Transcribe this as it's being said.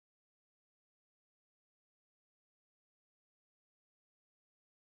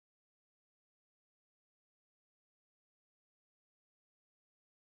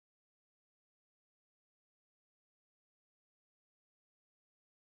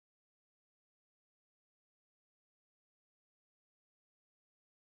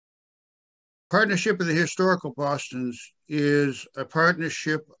Partnership of the Historical Bostons is a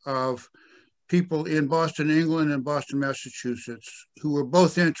partnership of people in Boston, England and Boston, Massachusetts, who were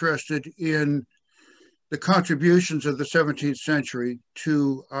both interested in the contributions of the 17th century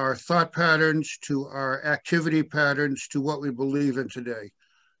to our thought patterns, to our activity patterns, to what we believe in today.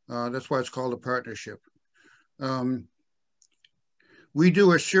 That's why it's called a partnership. We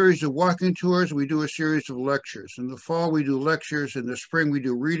do a series of walking tours. We do a series of lectures. In the fall, we do lectures. In the spring, we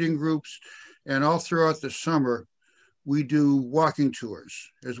do reading groups. And all throughout the summer, we do walking tours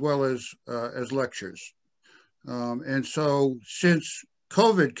as well as lectures. And so since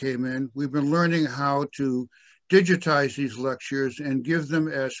COVID came in, we've been learning how to digitize these lectures and give them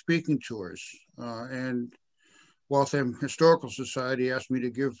as speaking tours. And Waltham Historical Society asked me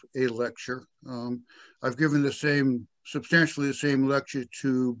to give a lecture. I've given substantially the same lecture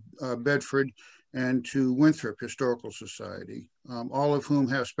to Bedford and to Winthrop Historical Society, all of whom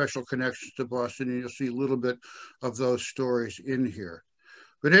have special connections to Boston, and you'll see a little bit of those stories in here.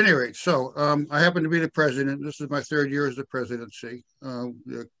 But at any rate, so I happen to be the president. This is my third year as the presidency.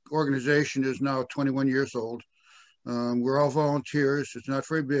 The organization is now 21 years old. We're all volunteers. It's not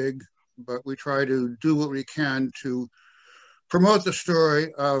very big, but we try to do what we can to promote the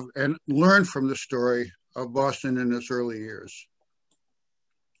story of and learn from the story of Boston in its early years.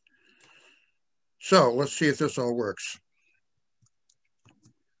 So let's see if this all works.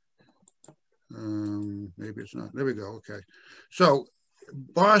 Maybe it's not. There we go. Okay. So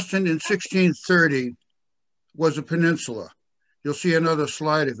Boston in 1630 was a peninsula. You'll see another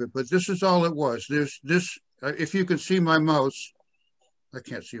slide of it, but this is all it was. There's this, if you can see my mouse, I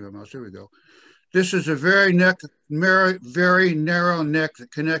can't see my mouse, there we go. This is a very narrow neck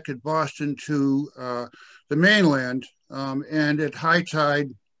that connected Boston to the mainland, and at high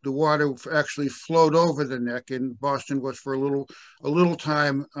tide, the water actually flowed over the neck, and Boston was for a little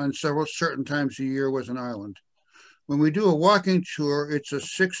time, on certain times a year, was an island. When we do a walking tour, it's a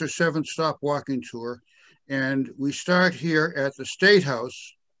 6 or 7 stop walking tour, and we start here at the State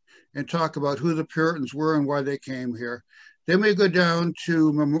House and talk about who the Puritans were and why they came here. Then we go down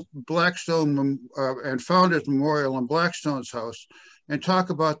to Blackstone and Founders Memorial in Blackstone's house and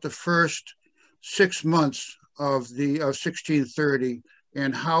talk about the first 6 months of 1630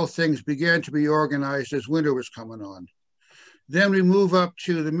 and how things began to be organized as winter was coming on. Then we move up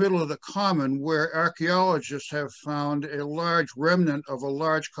to the middle of the common, where archaeologists have found a large remnant of a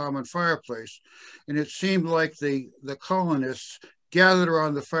large common fireplace. And it seemed like the colonists gathered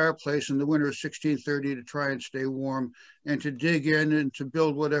around the fireplace in the winter of 1630 to try and stay warm and to dig in and to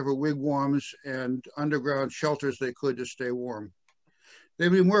build whatever wigwams and underground shelters they could to stay warm.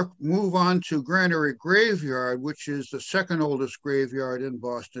 Then we move on to Granary Graveyard, which is the second oldest graveyard in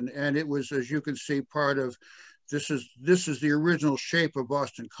Boston. And it was, as you can see, part of, this is the original shape of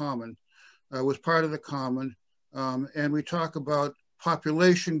Boston Common, was part of the Common. And we talk about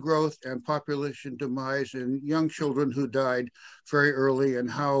population growth and population demise and young children who died very early and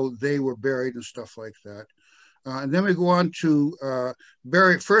how they were buried and stuff like that. And then we go on to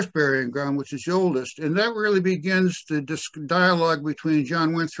first burying ground, which is the oldest. And that really begins the dialogue between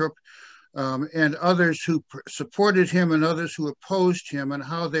John Winthrop and others who supported him and others who opposed him, and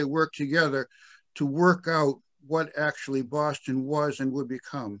how they worked together to work out what actually Boston was and would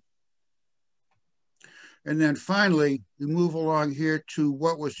become. And then finally, we move along here to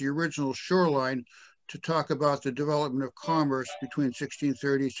what was the original shoreline to talk about the development of commerce between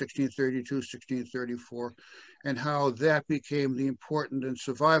 1630, 1632, 1634, and how that became the important and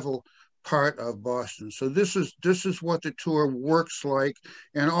survival part of Boston. So this is what the tour works like.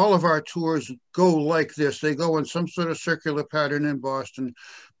 And all of our tours go like this. They go in some sort of circular pattern in Boston,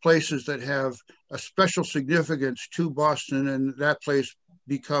 places that have a special significance to Boston, and that place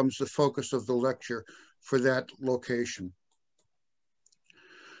becomes the focus of the lecture for that location.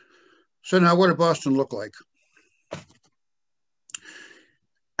 So now what did Boston look like?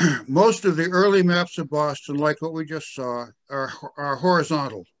 Most of the early maps of Boston, like what we just saw, are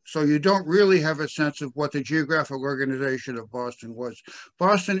horizontal. So you don't really have a sense of what the geographic organization of Boston was.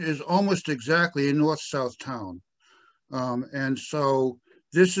 Boston is almost exactly a north-south town. And so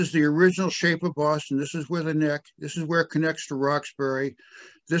this is the original shape of Boston. This is where the neck, this is where it connects to Roxbury.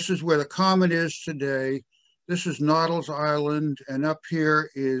 This is where the Common is today. This is Noddle's Island, and up here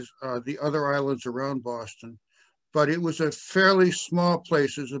is the other islands around Boston. But it was a fairly small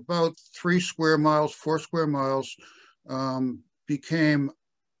place. It was about 3 square miles, 4 square miles, became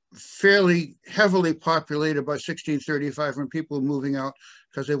fairly heavily populated by 1635 when people were moving out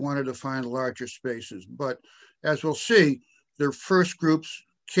because they wanted to find larger spaces. But as we'll see, their first groups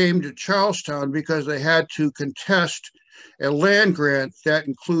came to Charlestown because they had to contest a land grant that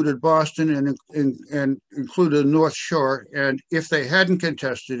included Boston and included the North Shore. And if they hadn't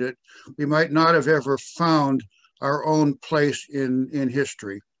contested it, we might not have ever found our own place in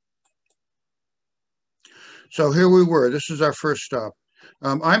history. So here we were. This is our first stop.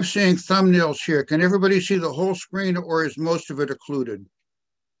 I'm seeing thumbnails here. Can everybody see the whole screen, or is most of it occluded?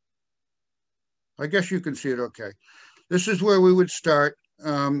 I guess you can see it okay. This is where we would start.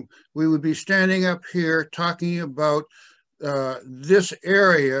 We would be standing up here talking about this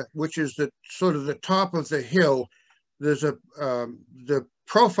area, which is the sort of the top of the hill. There's the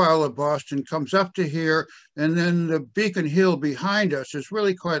profile of Boston comes up to here, and then the Beacon Hill behind us is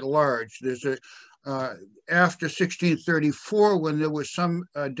really quite large. There's a after 1634, when there was some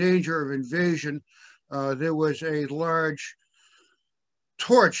danger of invasion, there was a large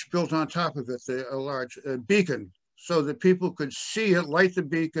torch built on top of it, a large beacon, so that people could see it, light the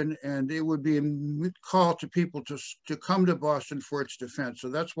beacon, and it would be a call to people to come to Boston for its defense. So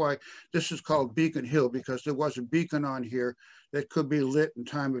that's why this is called Beacon Hill, because there was a beacon on here that could be lit in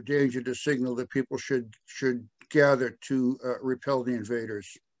time of danger to signal that people should gather to repel the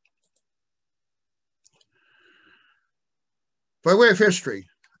invaders. By way of history,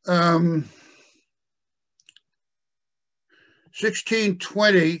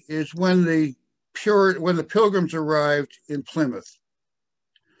 1620 is when the Pilgrims arrived in Plymouth.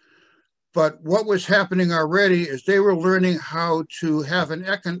 But what was happening already is they were learning how to have an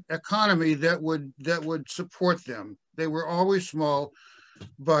economy that would support them. They were always small,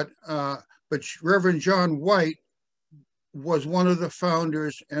 but Reverend John White was one of the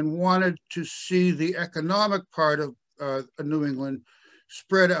founders and wanted to see the economic part of New England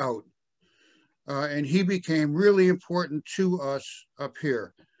spread out. And he became really important to us up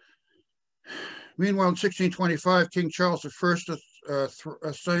here. Meanwhile, in 1625, King Charles I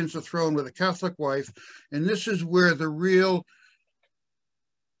assigns the throne with a Catholic wife, and this is where the real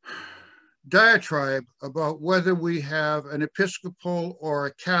diatribe about whether we have an Episcopal or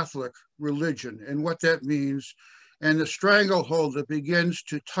a Catholic religion and what that means, and the stranglehold that begins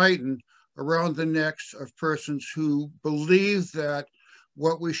to tighten around the necks of persons who believe that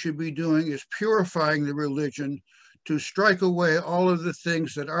what we should be doing is purifying the religion to strike away all of the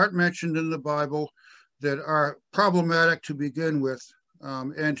things that aren't mentioned in the Bible, that are problematic to begin with,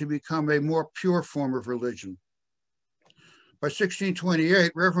 and to become a more pure form of religion. By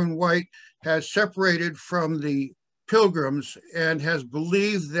 1628, Reverend White has separated from the Pilgrims and has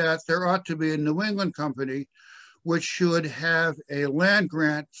believed that there ought to be a New England company which should have a land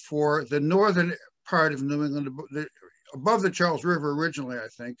grant for the northern part of New England, above the Charles River originally, I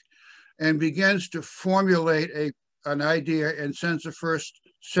think, and begins to formulate an idea and sends the first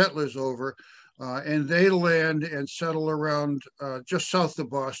settlers over, and they land and settle around just south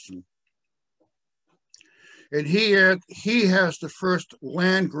of Boston. And he has the first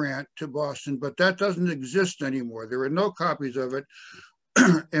land grant to Boston, but that doesn't exist anymore. There are no copies of it.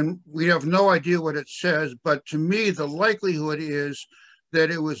 And we have no idea what it says, but to me, the likelihood is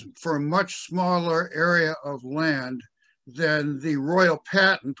that it was for a much smaller area of land than the royal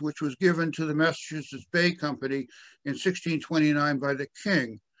patent, which was given to the Massachusetts Bay Company in 1629 by the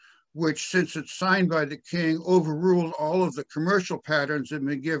king, which, since it's signed by the king, overruled all of the commercial patterns that had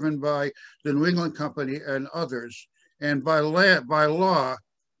been given by the New England Company and others. And by law,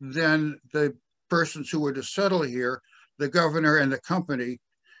 then the persons who were to settle here, the governor and the company,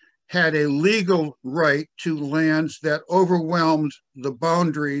 had a legal right to lands that overwhelmed the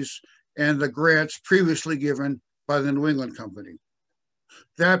boundaries and the grants previously given by the New England Company.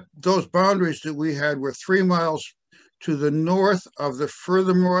 Those boundaries that we had were 3 miles to the north of the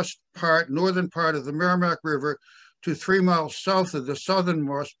northern part of the Merrimack River, to 3 miles south of the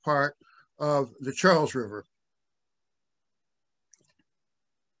southernmost part of the Charles River.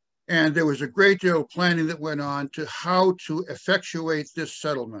 And there was a great deal of planning that went on to how to effectuate this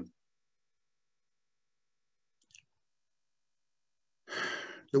settlement.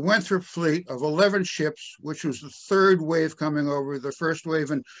 The Winthrop fleet of 11 ships, which was the third wave coming over, the first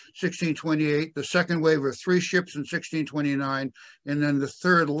wave in 1628, the second wave of 3 ships in 1629, and then the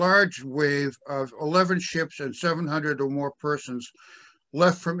third large wave of 11 ships and 700 or more persons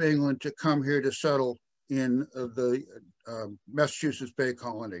left from England to come here to settle in the Massachusetts Bay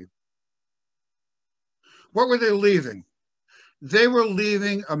Colony. What were they leaving? They were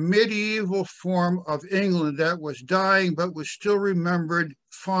leaving a medieval form of England that was dying, but was still remembered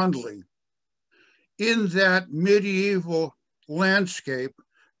fondly. In that medieval landscape,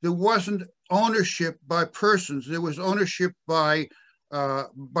 there wasn't ownership by persons. There was ownership by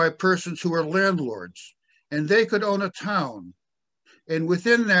persons who were landlords, and they could own a town. And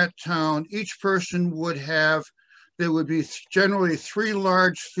within that town, each person would have, there would be generally 3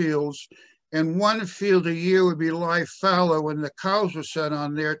 large fields, and 1 field a year would be lie fallow, and the cows were set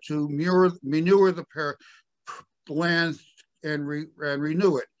on there to manure the land and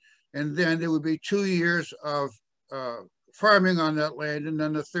renew it. And then there would be 2 years of farming on that land, and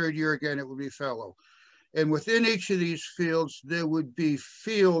then the 3rd year again it would be fallow. And within each of these fields, there would be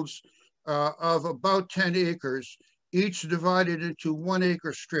fields of about 10 acres, each divided into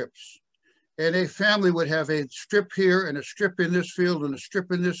 1-acre strips. And a family would have a strip here and a strip in this field and a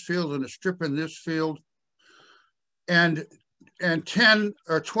strip in this field and a strip in this field. And 10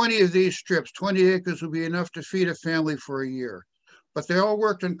 or 20 of these strips, 20 acres, would be enough to feed a family for a year. But they all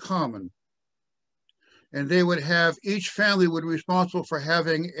worked in common. And they would have, each family would be responsible for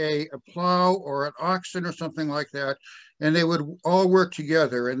having a plow or an oxen or something like that. And they would all work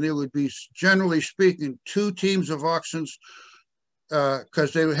together. And there would be, generally speaking, 2 teams of oxen,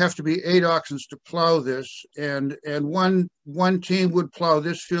 because they would have to be 8 oxen to plow this. And one team would plow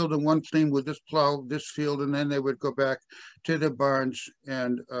this field and 1 team would plow this field. And then they would go back to the barns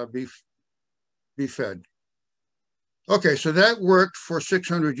and be fed. Okay, so that worked for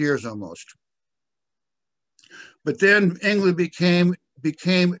 600 years almost. But then England became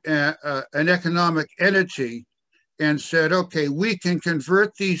an economic entity and said, okay, we can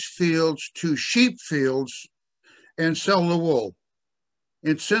convert these fields to sheep fields and sell the wool.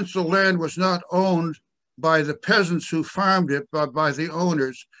 And since the land was not owned by the peasants who farmed it, but by the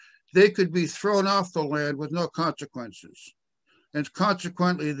owners, they could be thrown off the land with no consequences. And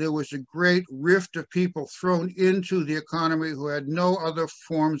consequently, there was a great rift of people thrown into the economy who had no other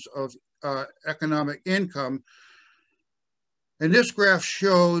forms of economic income. And this graph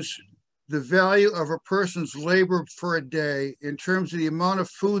shows the value of a person's labor for a day in terms of the amount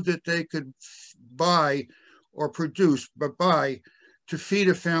of food that they could buy or produce, but buy to feed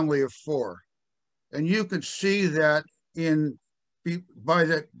a family of 4. And you can see that by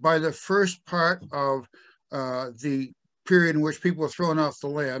the first part of the period in which people were thrown off the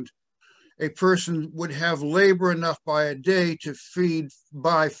land, a person would have labor enough by a day to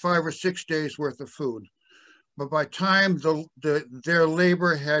buy 5 or 6 days worth of food. But by time their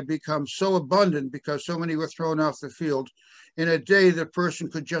labor had become so abundant because so many were thrown off the field, in a day the person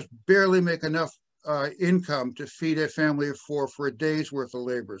could just barely make enough income to feed a family of 4 for a day's worth of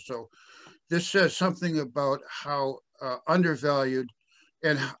labor. So this says something about how undervalued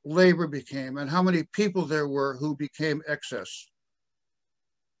and labor became and how many people there were who became excess.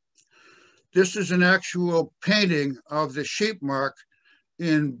 This is an actual painting of the sheep mark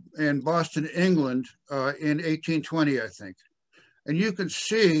in Boston, England in 1820, I think. And you can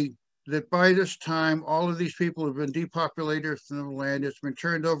see that by this time, all of these people have been depopulated from the land. It's been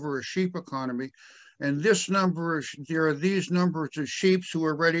turned over a sheep economy. And there are these numbers of sheep who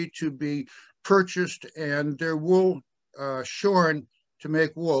are ready to be purchased and their wool shorn to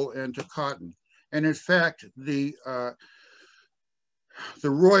make wool and to cotton. And in fact, the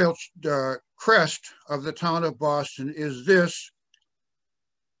royal crest of the town of Boston is this,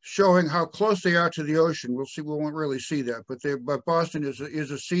 showing how close they are to the ocean. We'll see, we won't really see that, but Boston is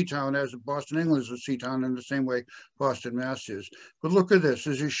a sea town, as Boston, England is a sea town in the same way Boston, Mass is. But look at this,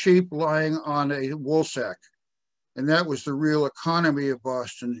 there's a sheep lying on a wool sack. And that was the real economy of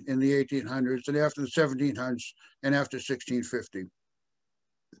Boston in the 1800s and after the 1700s and after 1650.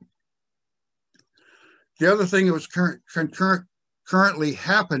 The other thing that was currently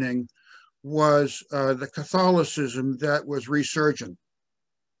happening was the Catholicism that was resurgent.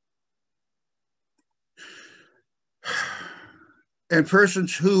 And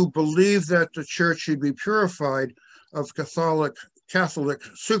persons who believed that the church should be purified of Catholic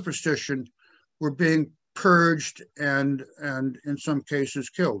superstition were being purged and in some cases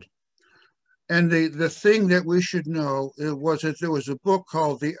killed. And the thing that we should know was that there was a book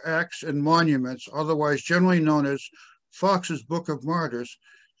called The Acts and Monuments, otherwise generally known as Fox's Book of Martyrs,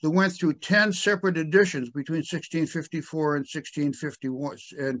 that went through 10 separate editions between 1654 and 1651,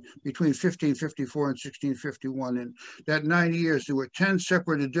 and between 1554 and 1651. In that 90 years, there were 10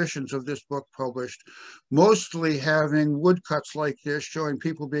 separate editions of this book published, mostly having woodcuts like this, showing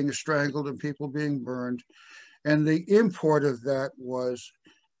people being strangled and people being burned. And the import of that was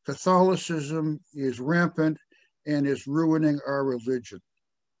Catholicism is rampant and is ruining our religion.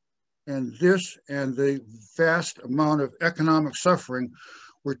 And this and the vast amount of economic suffering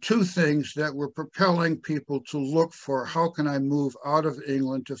were two things that were propelling people to look for, how can I move out of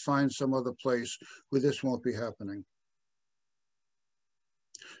England to find some other place where this won't be happening?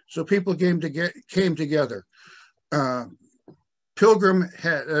 So people came together. Plymouth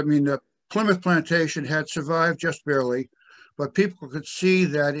Plantation had survived just barely, but people could see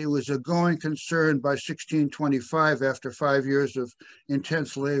that it was a going concern by 1625 after 5 years of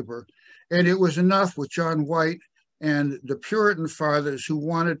intense labor. And it was enough with John White and the Puritan fathers who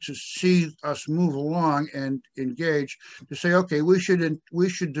wanted to see us move along and engage to say, okay, we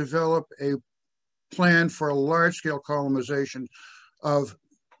should develop a plan for a large-scale colonization of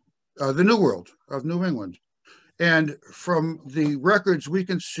the New World, of New England. And from the records, we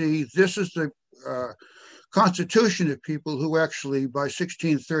can see this is the constitution of people who actually, by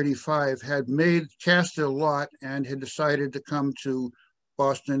 1635, had cast their lot and had decided to come to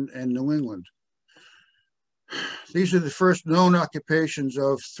Boston and New England. These are the first known occupations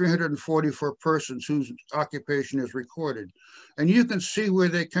of 344 persons whose occupation is recorded. And you can see where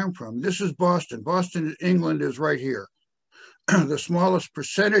they come from. This is Boston. Boston, England is right here. The smallest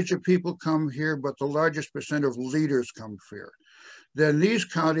percentage of people come here, but the largest percent of leaders come here. Then these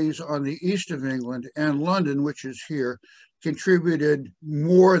counties on the east of England and London, which is here, contributed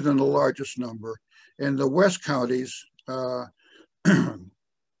more than the largest number. And the west counties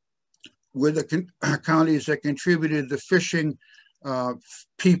were the counties that contributed the fishing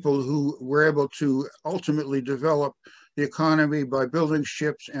people who were able to ultimately develop the economy by building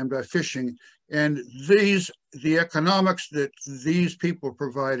ships and by fishing. And the economics that these people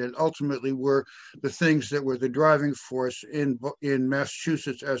provided ultimately were the things that were the driving force in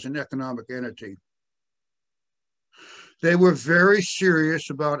Massachusetts as an economic entity. They were very serious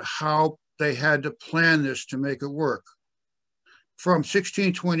about how they had to plan this to make it work. From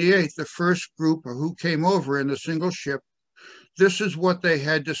 1628, the first group who came over in a single ship, this is what they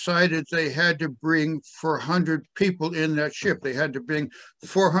had decided they had to bring for 100 people in that ship. They had to bring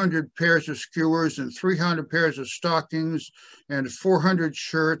 400 pairs of skewers and 300 pairs of stockings and 400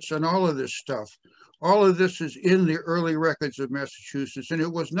 shirts and all of this stuff. All of this is in the early records of Massachusetts, and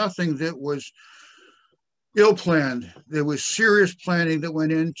it was nothing that was ill-planned. There was serious planning that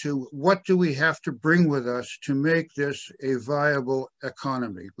went into what do we have to bring with us to make this a viable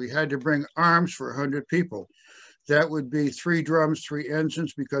economy. We had to bring arms for 100 people. That would be 3 drums, 3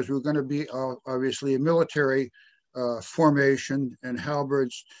 ensigns, because we were going to be obviously a military formation, and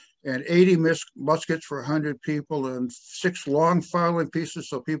halberds, and 80 muskets for 100 people, and 6 long filing pieces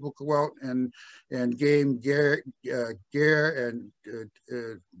so people could go out and game gear and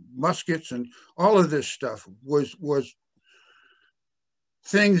muskets, and all of this stuff was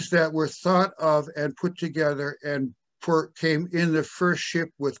things that were thought of and put together and came in the first ship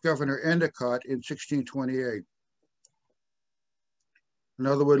with Governor Endicott in 1628. In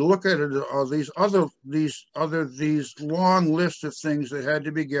other words, look at it, all these long lists of things that had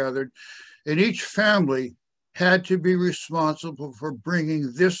to be gathered, and each family had to be responsible for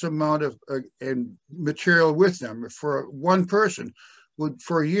bringing this amount of material with them. For one person,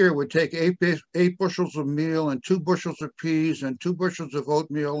 for a year, would take 8 bushels of meal and 2 bushels of peas and 2 bushels of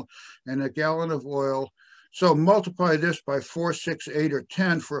oatmeal and a gallon of oil. So multiply this by 4, 6, 8, or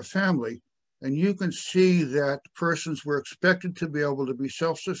 10 for a family. And you can see that persons were expected to be able to be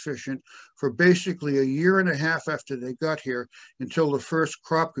self-sufficient for basically a year and a half after they got here until the first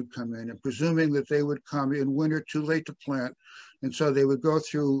crop could come in, and presuming that they would come in winter too late to plant. And so they would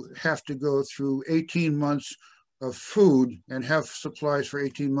have to go through 18 months of food and have supplies for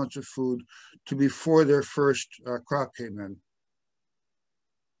 18 months of food before their first crop came in.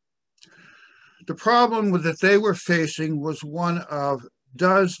 The problem that they were facing was one of,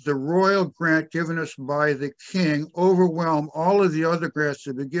 does the royal grant given us by the king overwhelm all of the other grants that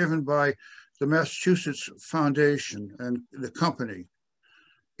have been given by the Massachusetts Foundation and the company?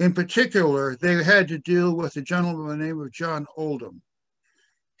 In particular, they had to deal with a gentleman by the name of John Oldham.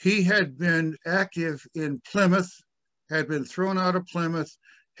 He had been active in Plymouth, had been thrown out of Plymouth,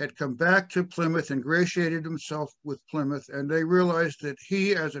 had come back to Plymouth, ingratiated himself with Plymouth, and they realized that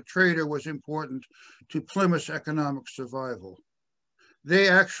he as a trader was important to Plymouth's economic survival. They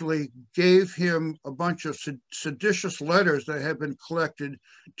actually gave him a bunch of seditious letters that had been collected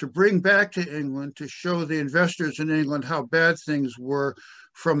to bring back to England to show the investors in England how bad things were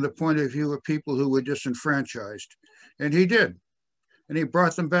from the point of view of people who were disenfranchised. And he did. And he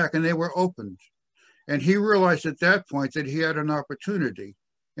brought them back, and they were opened. And he realized at that point that he had an opportunity.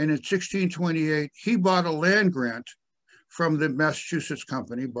 And in 1628, he bought a land grant from the Massachusetts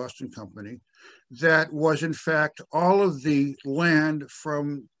company, Boston Company, that was in fact all of the land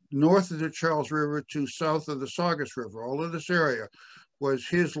from north of the Charles River to south of the Saugus River. All of this area was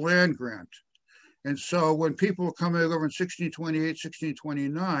his land grant. And so when people were coming over in 1628,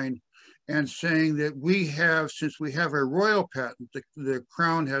 1629, and saying that we have, since we have a royal patent, the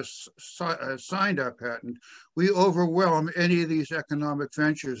crown has signed our patent, we overwhelm any of these economic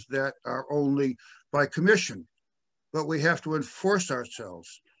ventures that are only by commission. but we have to enforce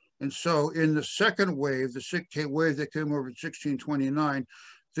ourselves. And so in the second wave, the wave that came over in 1629,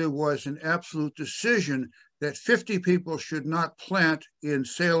 there was an absolute decision that 50 people should not plant in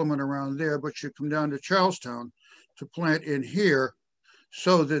Salem and around there, but should come down to Charlestown to plant in here,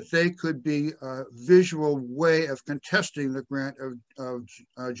 so that they could be a visual way of contesting the grant of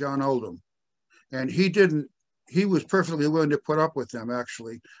John Oldham. And he was perfectly willing to put up with them,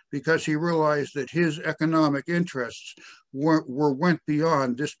 actually, because he realized that his economic interests went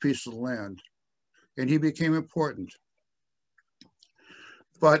beyond this piece of land, and he became important.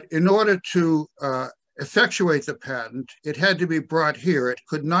 But in order to effectuate the patent, it had to be brought here. It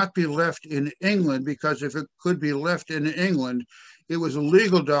could not be left in England, because if it could be left in England, it was a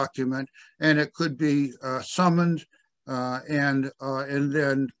legal document, and it could be summoned and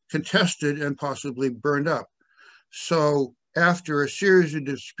then contested and possibly burned up. So after a series of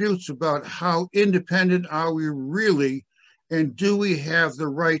disputes about how independent are we really, and do we have the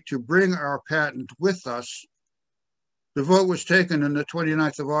right to bring our patent with us, the vote was taken on the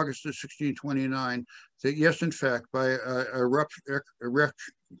 29th of August of 1629 that yes, in fact, by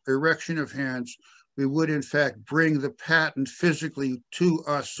erection of hands, we would in fact bring the patent physically to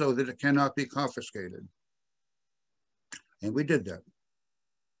us so that it cannot be confiscated. And we did that.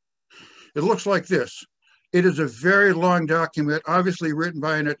 It looks like this. It is a very long document, obviously written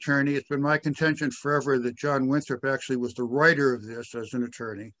by an attorney. It's been my contention forever that John Winthrop actually was the writer of this as an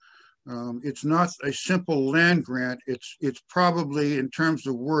attorney. It's not a simple land grant. It's probably, in terms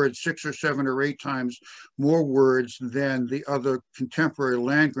of words, 6 or 7 or 8 times more words than the other contemporary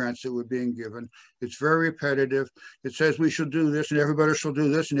land grants that were being given. It's very repetitive. It says we shall do this, and everybody shall do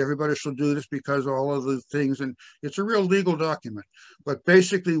this, and everybody shall do this because all of the things, and it's a real legal document. But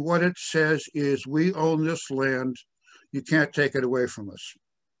basically what it says is we own this land. You can't take it away from us.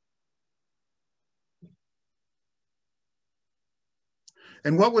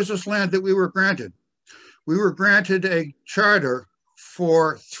 And what was this land that we were granted? We were granted a charter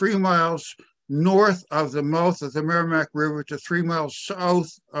for 3 miles north of the mouth of the Merrimack River to 3 miles south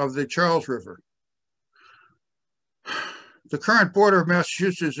of the Charles River. The current border of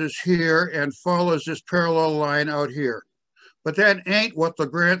Massachusetts is here and follows this parallel line out here. But that ain't what the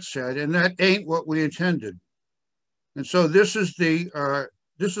grant said, and that ain't what we intended. And so this is Lake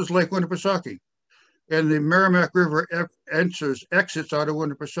Winnipesaukee. And the Merrimack River exits out of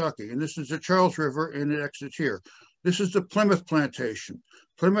Winnipesaukee. And this is the Charles River, and it exits here. This is the Plymouth plantation.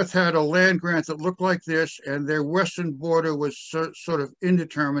 Plymouth had a land grant that looked like this, and their western border was sort of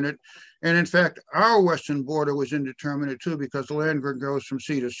indeterminate. And in fact, our western border was indeterminate too, because the land grant goes from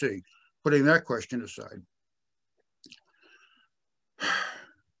sea to sea, putting that question aside.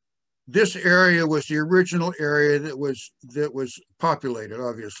 This area was the original area that was populated,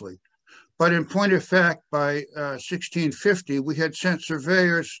 obviously. But in point of fact, by 1650, we had sent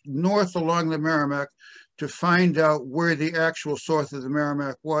surveyors north along the Merrimack to find out where the actual source of the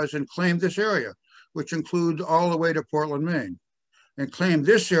Merrimack was, and claimed this area, which includes all the way to Portland, Maine, and claimed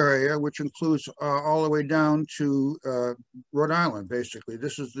this area, which includes all the way down to Rhode Island, basically.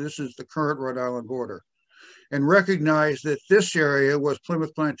 This is the current Rhode Island border. And recognized that this area was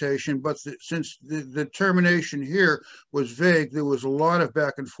Plymouth Plantation, but since the termination here was vague, there was a lot of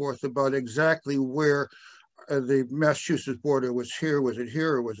back and forth about exactly where the Massachusetts border was. Here, was it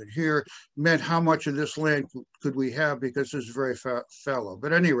here, or was it here? Meant how much of this land could we have, because this is very fallow.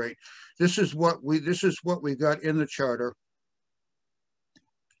 But at any rate, this is what we got in the charter.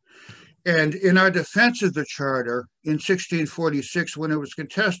 And in our defense of the charter in 1646, when it was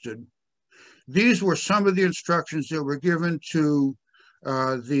contested, these were some of the instructions that were given to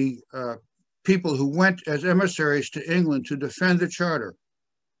the people who went as emissaries to England to defend the charter.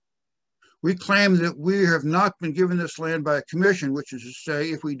 We claim that we have not been given this land by a commission, which is to say,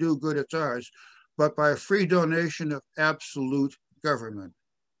 if we do good, it's ours, but by a free donation of absolute government.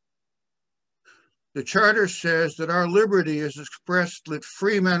 The charter says that our liberty is expressed that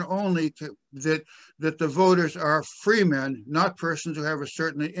free men only, that the voters are free men, not persons who have a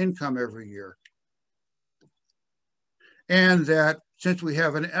certain income every year. And that since we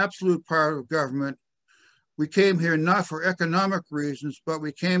have an absolute power of government, we came here not for economic reasons, but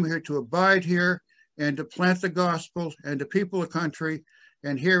we came here to abide here and to plant the gospel and to people a country,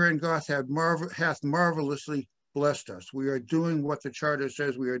 and herein God hath marvelously blessed us. We are doing what the charter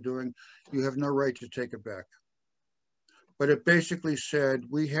says we are doing. You have no right to take it back. But it basically said,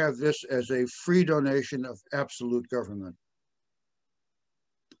 we have this as a free donation of absolute government.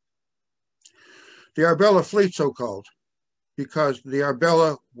 The Arbella fleet, so-called, because the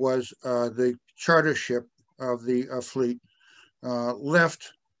Arbella was the charter ship of the fleet,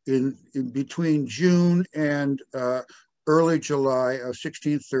 left in between June and early July of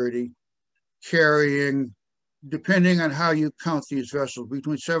 1630, carrying, depending on how you count these vessels,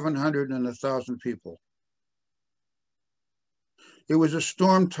 between 700 and 1,000 people. It was a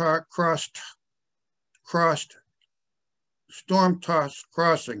storm-tossed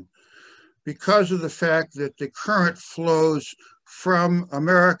crossing because of the fact that the current flows from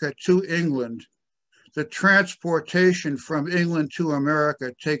America to England. The transportation from England to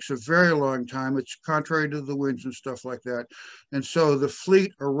America takes a very long time. It's contrary to the winds and stuff like that. And so the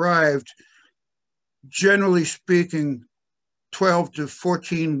fleet arrived, generally speaking, 12 to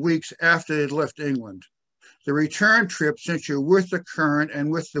 14 weeks after they'd left England. The return trip, since you're with the current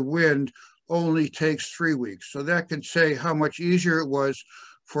and with the wind, only takes 3 weeks. So that can say how much easier it was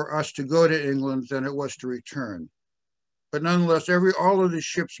for us to go to England than it was to return. But nonetheless, all of the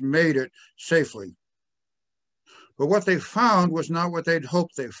ships made it safely. But what they found was not what they'd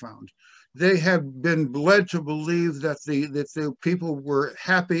hoped they found. They had been led to believe that the people were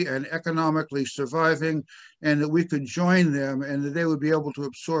happy and economically surviving, and that we could join them and that they would be able to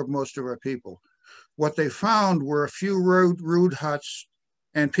absorb most of our people. What they found were a few rude huts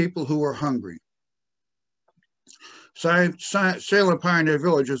and people who were hungry. Salem Pioneer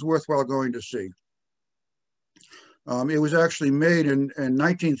Village is worthwhile going to see. It was actually made in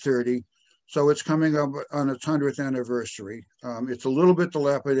 1930, so it's coming up on its 100th anniversary. It's a little bit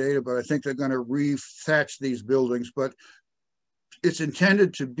dilapidated, but I think they're going to re-thatch these buildings, but it's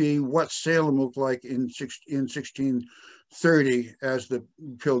intended to be what Salem looked like in 1630 as the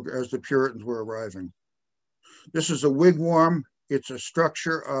Puritans were arriving. This is a wigwam. It's a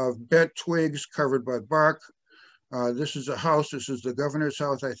structure of bent twigs covered by bark. This is a house. This is the governor's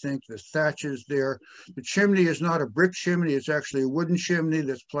house, I think. The thatch is there. The chimney is not a brick chimney. It's actually a wooden chimney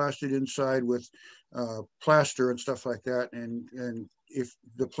that's plastered inside with plaster and stuff like that. And if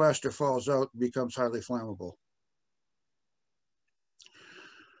the plaster falls out, it becomes highly flammable.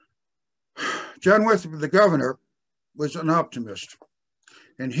 John Winthrop, the governor, was an optimist.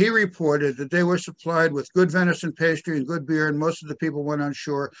 And he reported that they were supplied with good venison pastry and good beer, and most of the people went on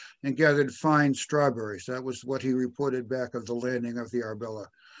shore and gathered fine strawberries. That was what he reported back of the landing of the Arbella.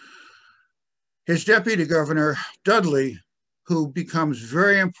 His deputy governor, Dudley, who becomes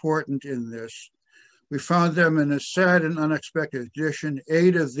very important in this, we found them in a sad and unexpected condition.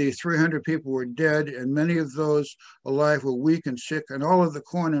 8 of the 300 people were dead, and many of those alive were weak and sick, and all of the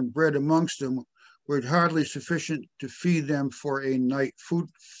corn and bread amongst them were hardly sufficient to feed them for a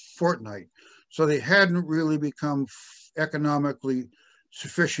fortnight. So they hadn't really become economically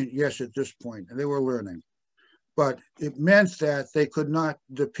sufficient yet at this point, and they were learning. But it meant that they could not,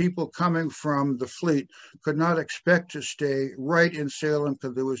 the people coming from the fleet could not expect to stay right in Salem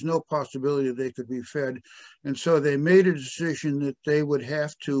because there was no possibility that they could be fed. And so they made a decision that they would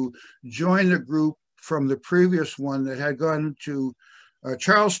have to join the group from the previous one that had gone to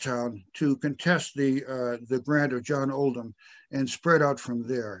Charlestown to contest the grant of John Oldham and spread out from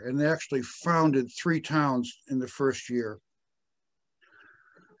there. And they actually founded 3 towns in the first year,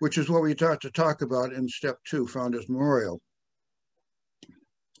 which is what we talk about in step 2, Founders Memorial.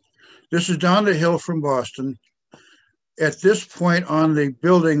 This is down the hill from Boston. At this point on the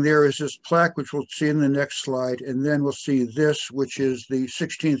building, there is this plaque, which we'll see in the next slide, and then we'll see this, which is the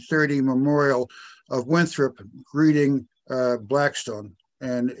 1630 memorial of Winthrop greeting Blackstone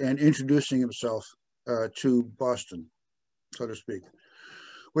and introducing himself to Boston, so to speak.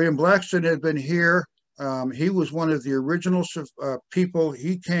 William Blackstone had been here. He was one of the original people.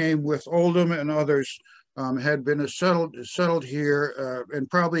 He came with Oldham and others, had been settled here, and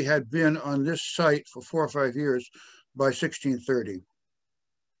probably had been on this site for 4 or 5 years by 1630.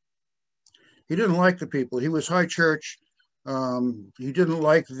 He didn't like the people. He was high church. He didn't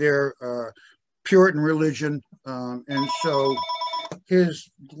like their Puritan religion, and so his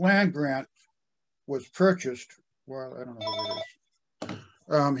land grant was purchased. Well, I don't know what it is.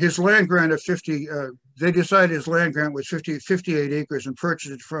 His land grant of 50, they decided his land grant was 58 acres and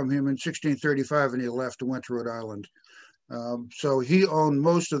purchased it from him in 1635, and he left and went to Rhode Island. So he owned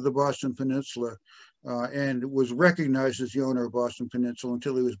most of the Boston Peninsula and was recognized as the owner of Boston Peninsula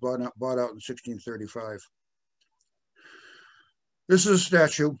until he was bought out in 1635. This is a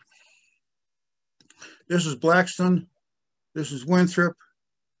statue. This is Blackstone. This is Winthrop.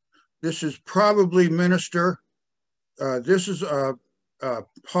 This is probably Minister. This is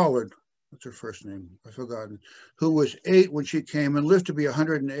Pollard, what's her first name? I've forgotten, who was 8 when she came and lived to be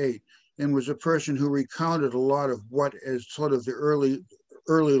 108, and was a person who recounted a lot of what is sort of the early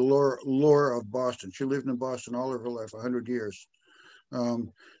lore of Boston. She lived in Boston all of her life, 100 years.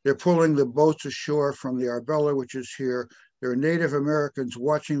 They're pulling the boats ashore from the Arbella, which is here. There are Native Americans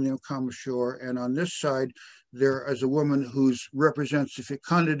watching them come ashore. And on this side, there is a woman who represents the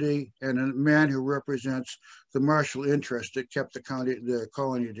fecundity and a man who represents the martial interest that kept the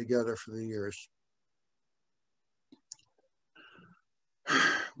colony together for the years.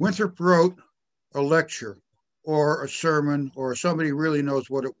 Winthrop wrote a lecture or a sermon, or somebody really knows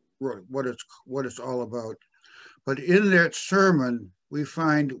what it's all about. But in that sermon, we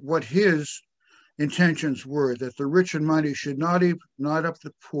find what his intentions were, that the rich and mighty should not eat up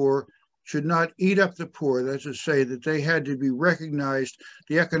the poor, should not eat up the poor. That's to say that they had to be recognized,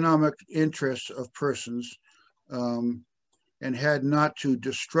 the economic interests of persons, and had not to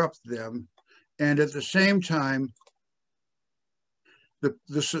disrupt them. And at the same time,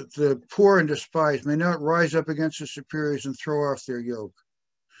 the poor and despised may not rise up against the superiors and throw off their yoke.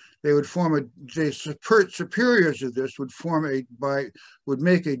 They would the superiors of this would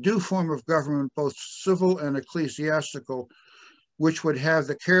make a due form of government, both civil and ecclesiastical, which would have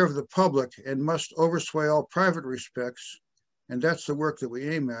the care of the public and must oversway all private respects. And that's the work that we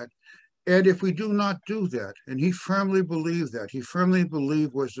aim at. And if we do not do that, and he firmly believed that, he firmly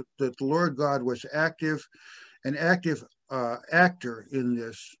believed that the Lord God was an active actor in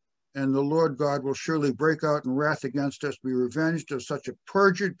this, and the Lord God will surely break out in wrath against us, be revenged of such a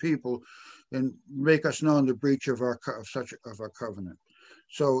perjured people, and make us known the breach of our covenant.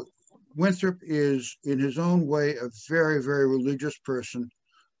 So Winthrop is, in his own way, a very, very religious person,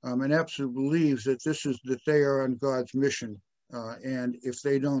 and absolutely believes that they are on God's mission, and if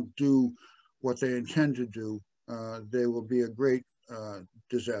they don't do what they intend to do, they will be a great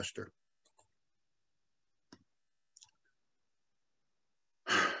disaster.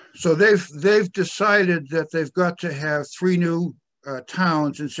 So they've decided that they've got to have 3 new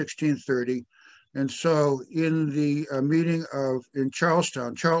towns in 1630, and so in the meeting in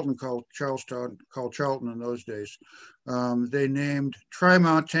Charlestown, Charlton in those days, they named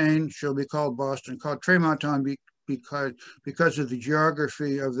Tri-Mountain shall be called Boston, called Tri-Mountain because of the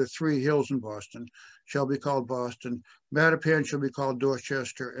geography of the 3 hills in Boston, shall be called Boston. Mattapan shall be called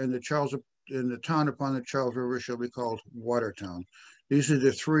Dorchester, and the town upon the Charles River shall be called Watertown. These are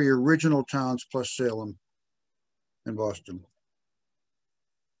the 3 original towns plus Salem and Boston.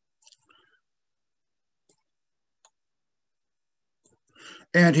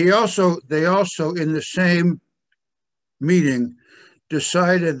 And they also in the same meeting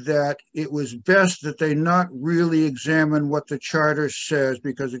decided that it was best that they not really examine what the charter says,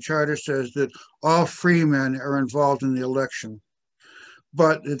 because the charter says that all free men are involved in the election,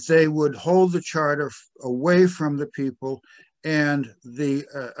 but that they would hold the charter away from the people, and the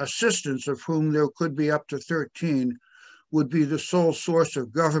assistants, of whom there could be up to 13, would be the sole source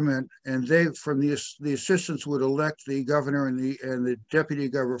of government, and the assistants would elect the governor and the deputy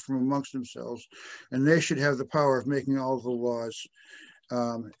governor from amongst themselves, and they should have the power of making all the laws,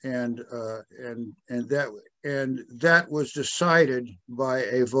 and that was decided by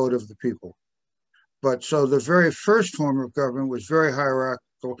a vote of the people. But so the very first form of government was very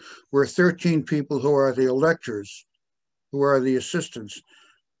hierarchical, where 13 people who are the electors, who are the assistants,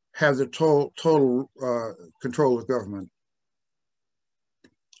 have the total control of government.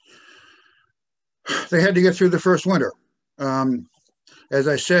 They had to get through the first winter. As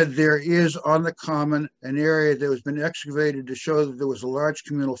I said, there is on the common an area that has been excavated to show that there was a large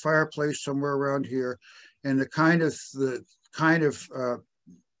communal fireplace somewhere around here, and the kind of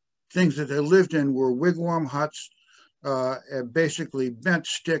things that they lived in were wigwam huts, and basically bent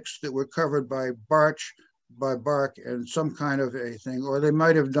sticks that were covered by bark and some kind of a thing, or they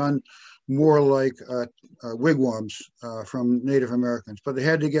might have done more like wigwams from Native Americans. But they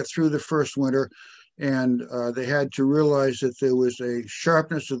had to get through the first winter, and they had to realize that there was a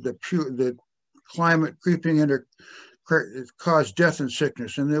sharpness of the climate creeping in, it caused death and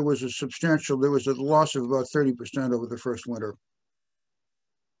sickness, and there was a loss of about 30% over the first winter.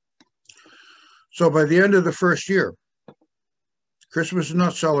 So by the end of the first year, Christmas is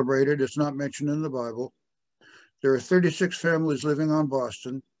not celebrated, it's not mentioned in the Bible. There are 36 families living on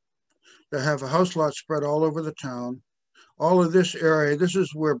Boston. They have a house lot spread all over the town. All of this area, this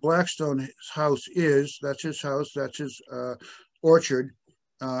is where Blackstone's house is. That's his house, that's his orchard.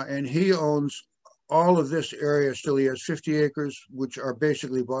 And he owns all of this area still. He has 50 acres, which are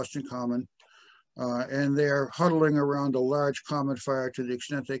basically Boston Common. And they are huddling around a large common fire to the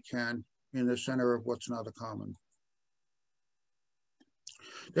extent they can in the center of what's now the common.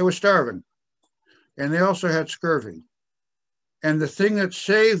 They were starving, and they also had scurvy. And the thing that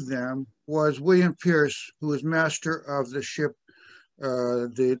saved them was William Pierce, who was master of the ship,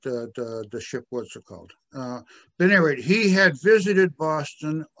 the ship, what's it called? But at any rate, he had visited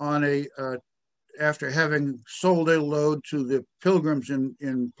Boston on a after having sold a load to the Pilgrims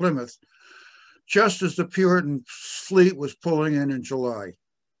in Plymouth, just as the Puritan fleet was pulling in July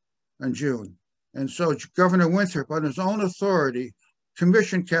and June. And so Governor Winthrop, on his own authority,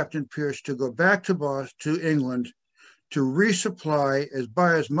 commissioned Captain Pierce to go back to Boston, to England, to resupply,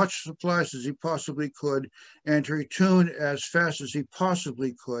 buy as much supplies as he possibly could, and to return as fast as he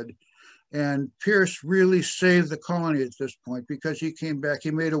possibly could. And Pierce really saved the colony at this point because he came back.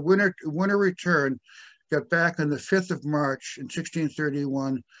 He made a winter return, got back on the 5th of March in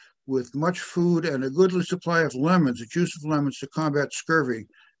 1631 with much food and a goodly supply of lemons, the juice of lemons, to combat scurvy,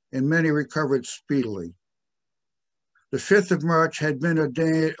 and many recovered speedily. The 5th of March had been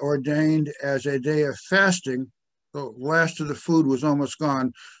ordained as a day of fasting. The last of the food was almost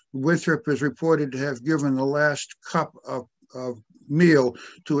gone. Winthrop is reported to have given the last cup of meal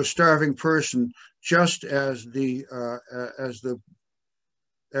to a starving person, just as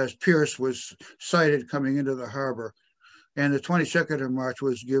Pierce was sighted coming into the harbor. And the 22nd of March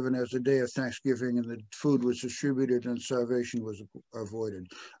was given as a day of Thanksgiving, and the food was distributed and starvation was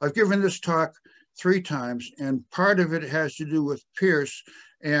avoided. I've given this talk 3 times, and part of it has to do with Pierce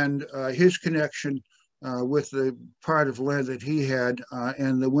and his connection with the part of land that he had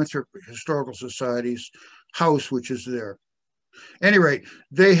and the Winthrop Historical Society's house, which is there. At any rate,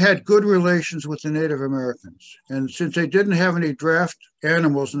 they had good relations with the Native Americans. And since they didn't have any draft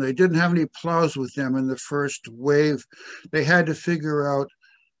animals and they didn't have any plows with them in the first wave, they had to figure out,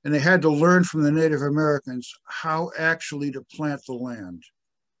 and they had to learn from the Native Americans how actually to plant the land.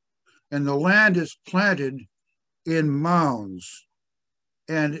 And the land is planted in mounds.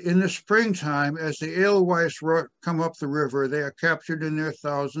 And in the springtime, as the alewives come up the river, they are captured in their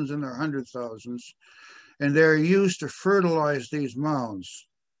thousands and their 100,000s. And they're used to fertilize these mounds.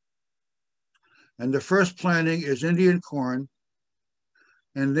 And the first planting is Indian corn.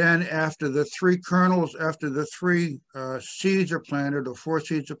 And then after the 3 kernels, after the 3 seeds are planted, or 4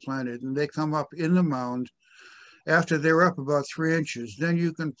 seeds are planted, and they come up in the mound, after they're up about 3 inches, then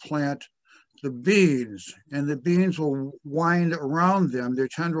you can plant the beans, and the beans will wind around them. Their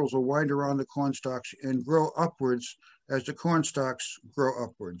tendrils will wind around the corn stalks and grow upwards as the corn stalks grow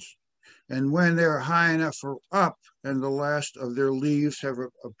upwards. And when they're high enough for up and the last of their leaves have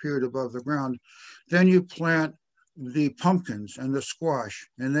appeared above the ground, then you plant the pumpkins and the squash,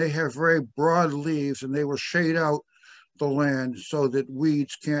 and they have very broad leaves, and they will shade out the land so that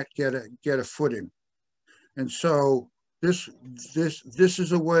weeds can't get a footing. And so this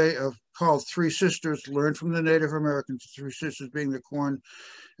is a way of called 3 sisters, learned from the Native Americans, 3 sisters being the corn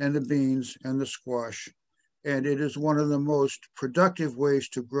and the beans and the squash. And it is one of the most productive ways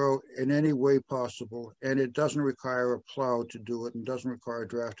to grow in any way possible. And it doesn't require a plow to do it, and doesn't require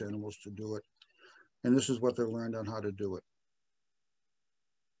draft animals to do it. And this is what they learned on how to do it.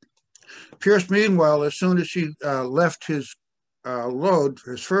 Pierce, meanwhile, as soon as he left his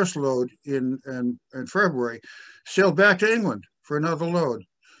first load in February, sailed back to England for another load.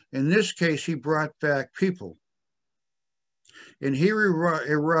 In this case, he brought back people. And he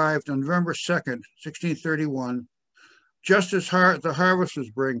arrived on November 2nd, 1631, just as the harvest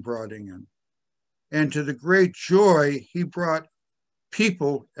was broading in. And to the great joy, he brought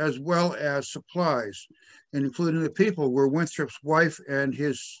people as well as supplies, and including the people were Winthrop's wife and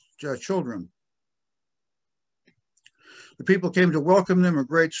his children. The people came to welcome them with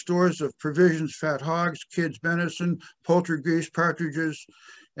great stores of provisions, fat hogs, kids' venison, poultry grease, partridges,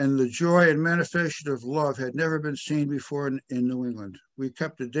 and the joy and manifestation of love had never been seen before in New England. We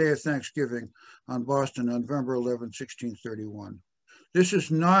kept a day of Thanksgiving on Boston on November 11, 1631. This is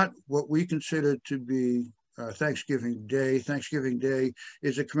not what we consider to be Thanksgiving Day. Thanksgiving Day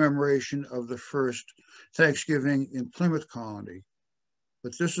is a commemoration of the first Thanksgiving in Plymouth Colony.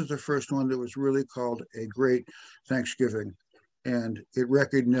 But this is the first one that was really called a great Thanksgiving. And it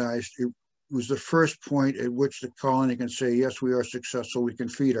recognized, it was the first point at which the colony can say, yes, we are successful, we can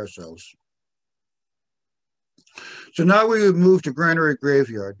feed ourselves. So now we would move to Granary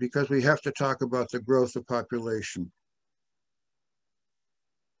Graveyard because we have to talk about the growth of population.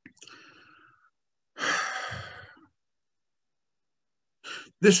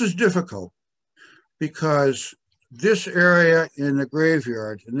 This is difficult because this area in the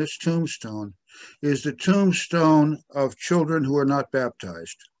graveyard, in this tombstone, is the tombstone of children who are not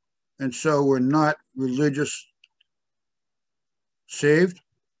baptized. And so we're not religious saved.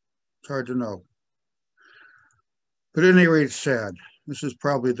 It's hard to know. But at any rate, it's sad. This is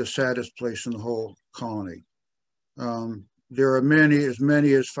probably the saddest place in the whole colony. There are as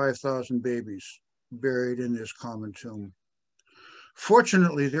many as 5,000 babies buried in this common tomb.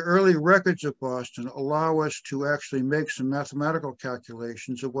 Fortunately, the early records of Boston allow us to actually make some mathematical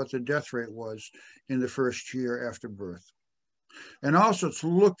calculations of what the death rate was in the first year after birth. And also to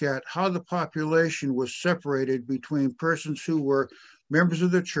look at how the population was separated between persons who were members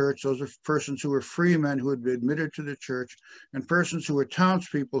of the church, those are persons who were freemen who had been admitted to the church, and persons who were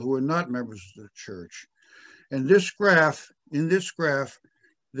townspeople who were not members of the church. And in this graph,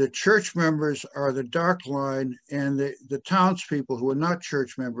 the church members are the dark line, and the townspeople who are not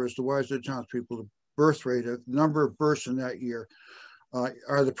church members, the wives of the townspeople, the birth rate, the number of births in that year,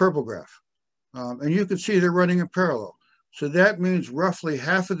 are the purple graph. And you can see they're running in parallel. So that means roughly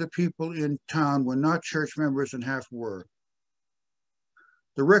half of the people in town were not church members and half were.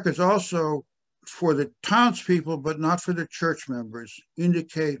 The records also for the townspeople, but not for the church members,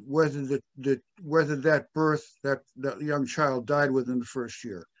 indicate whether that young child died within the first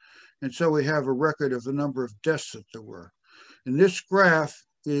year. And so we have a record of the number of deaths that there were. And this graph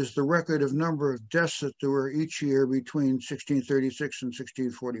is the record of number of deaths that there were each year between 1636 and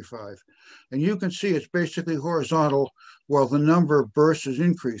 1645. And you can see it's basically horizontal while the number of births is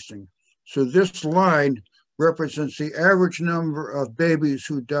increasing. So this line represents the average number of babies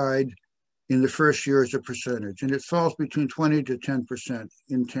who died in the first year as a percentage, and it falls between 20 to 10%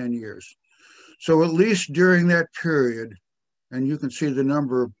 in 10 years. So at least during that period, and you can see the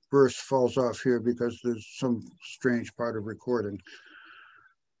number of births falls off here because there's some strange part of recording.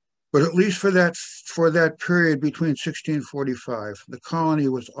 But at least for that period between 1645, the colony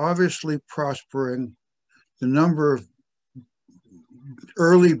was obviously prospering. The number of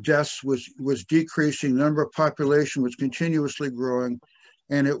early deaths was decreasing. The number of population was continuously growing.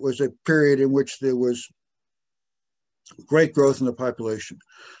 And it was a period in which there was great growth in the population.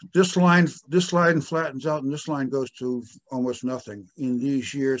 This line flattens out, and this line goes to almost nothing in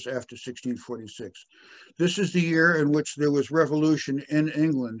these years after 1646. This is the year in which there was revolution in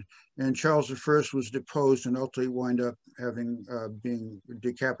England, and Charles I was deposed and ultimately wound up being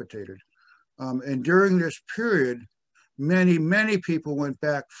decapitated. And during this period, many people went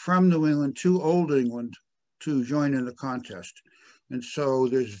back from New England to Old England to join in the contest. And so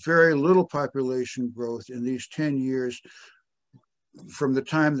there's very little population growth in these 10 years from the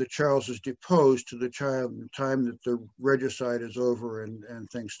time that Charles is deposed to the time that the regicide is over and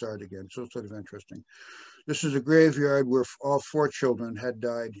things start again. So it's sort of interesting. This is a graveyard where all 4 children had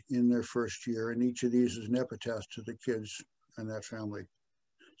died in their first year, and each of these is an epitaph to the kids and that family.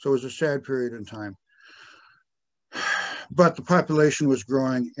 So it was a sad period in time. But the population was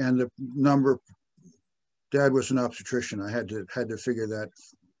growing, and the number. Dad was an obstetrician. I had to figure that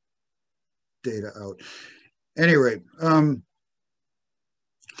data out. Anyway,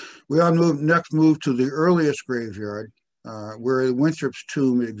 we all next move to the earliest graveyard, where Winthrop's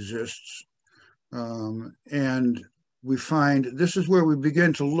tomb exists, and we find this is where we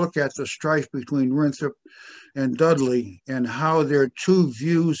begin to look at the strife between Winthrop and Dudley and how their 2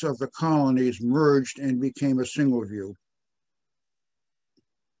 views of the colonies merged and became a single view.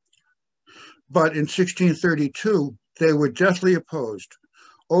 But in 1632, they were deathly opposed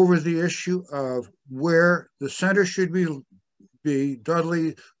over the issue of where the center should be.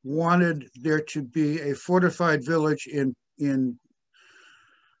 Dudley wanted there to be a fortified village in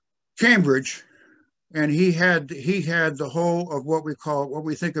Cambridge, and he had the whole of what we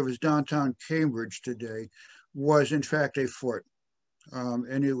think of as downtown Cambridge today was in fact a fort.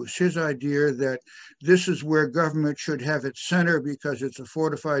 And it was his idea that this is where government should have its center because it's a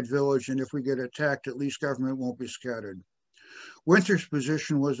fortified village, and if we get attacked, at least government won't be scattered. Winthrop's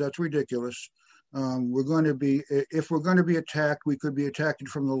position was that's ridiculous. If we're going to be attacked, we could be attacked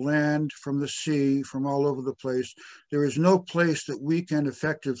from the land, from the sea, from all over the place. There is no place that we can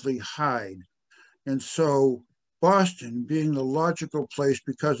effectively hide. And so Boston, being the logical place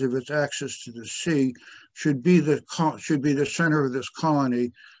because of its access to the sea, should be the center of this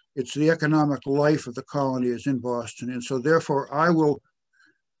colony. It's the economic life of the colony is in Boston. And so therefore I will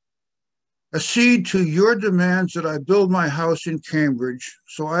accede to your demands that I build my house in Cambridge.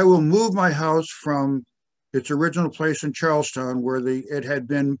 So I will move my house from its original place in Charlestown, where it had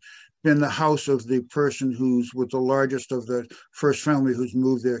been the house of the person who's with the largest of the first family who's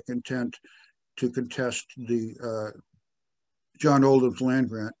moved there to contest the John Oldham's land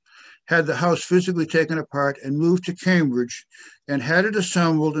grant, had the house physically taken apart and moved to Cambridge and had it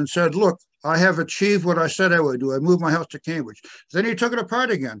assembled and said, look, I have achieved what I said I would do. I moved my house to Cambridge. Then he took it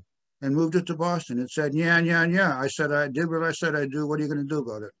apart again and moved it to Boston and said, yeah. I said, I did what I said I'd do. What are you going to do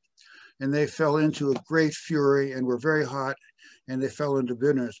about it? And they fell into a great fury and were very hot, and they fell into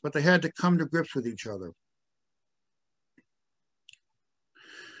bitterness, but they had to come to grips with each other.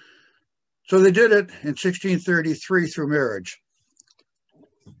 So they did it in 1633 through marriage.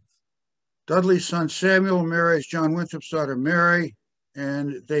 Dudley's son Samuel marries John Winthrop's daughter Mary,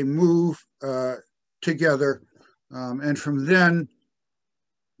 and they move together. And from then,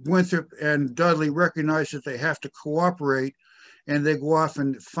 Winthrop and Dudley recognize that they have to cooperate, and they go off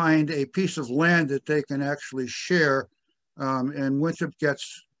and find a piece of land that they can actually share. And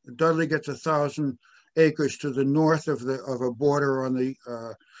Dudley gets 1,000 acres to the north of a border on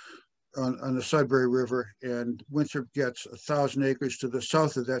the Sudbury River, and Winthrop gets 1,000 acres to the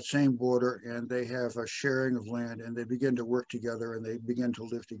south of that same border, and they have a sharing of land, and they begin to work together, and they begin to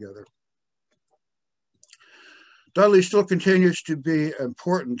live together. Dudley still continues to be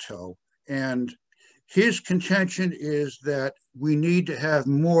important, though, and his contention is that we need to have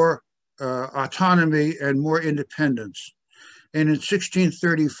more autonomy and more independence. And in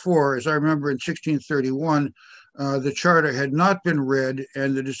 1634, as I remember in 1631, the charter had not been read,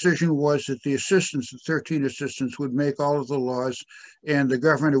 and the decision was that the 13 assistants, would make all of the laws, and the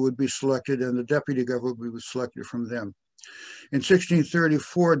governor would be selected, and the deputy governor would be selected from them. In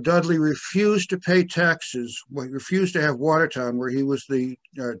 1634, Dudley refused to pay taxes, refused to have Watertown, where he was the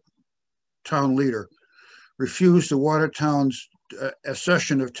town leader, refused the Watertown's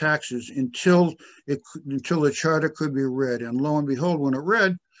accession of taxes until the charter could be read. And lo and behold, when it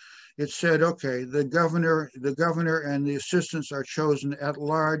read, it said, okay, the governor and the assistants are chosen at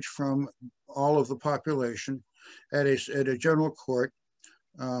large from all of the population at a general court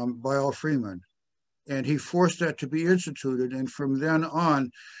by all freemen. And he forced that to be instituted. And from then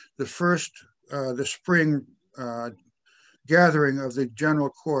on, the spring gathering of the general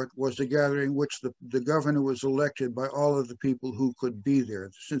court was the gathering which the governor was elected by all of the people who could be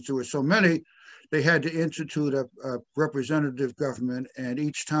there. Since there were so many, they had to institute a representative government, and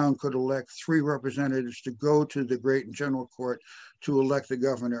each town could elect 3 representatives to go to the great and general court to elect the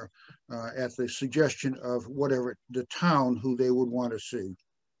governor at the suggestion of whatever the town who they would want to see.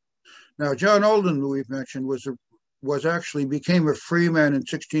 Now, John Olden, who we've mentioned, became a freeman in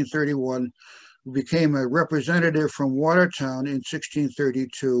 1631, became a representative from Watertown in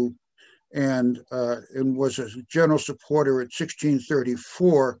 1632, and was a general supporter at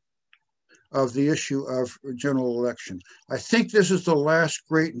 1634 of the issue of general election. I think this is the last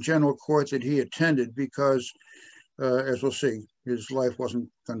great general court that he attended because, as we'll see, his life wasn't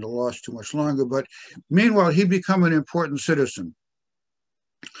going to last too much longer. But meanwhile, he'd become an important citizen,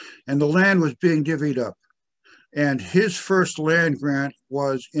 and the land was being divvied up. And his first land grant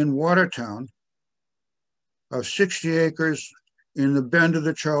was in Watertown of 60 acres in the bend of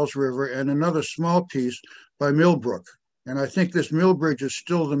the Charles River, and another small piece by Millbrook. And I think this mill bridge is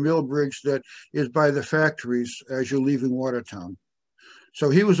still the mill bridge that is by the factories as you're leaving Watertown. So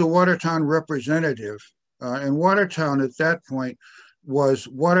he was a Watertown representative. And Watertown at that point was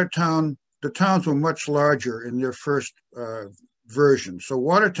Watertown. The towns were much larger in their first version. So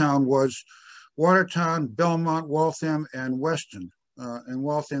Watertown was Watertown, Belmont, Waltham, and Weston. And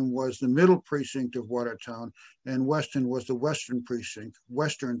Waltham was the middle precinct of Watertown, and Weston was the western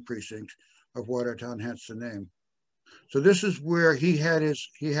precinct of Watertown, hence the name. So this is where he had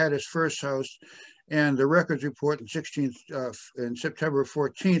his first house, and the records report in September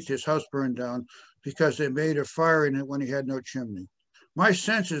 14th, his house burned down because they made a fire in it when he had no chimney. My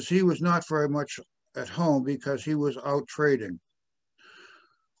sense is he was not very much at home because he was out trading.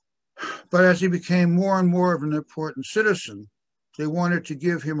 But as he became more and more of an important citizen, they wanted to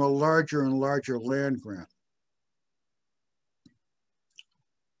give him a larger and larger land grant.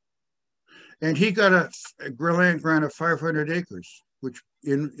 And he got a land grant of 500 acres, which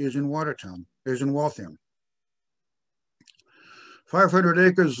is in Watertown, is in Waltham. 500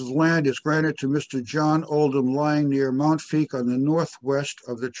 acres of land is granted to Mr. John Oldham, lying near Mount Feake on the northwest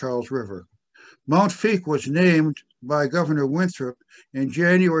of the Charles River. Mount Feake was named by Governor Winthrop in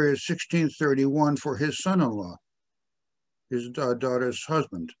January of 1631 for his son-in-law, his daughter's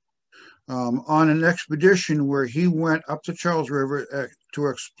husband, on an expedition where he went up the Charles River to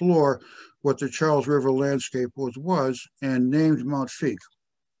explore what the Charles River landscape was and named Mount Feake.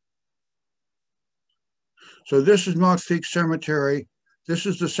 So this is Mount Feake Cemetery. This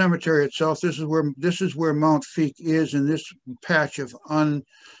is the cemetery itself. This is where Mount Feake is in this patch of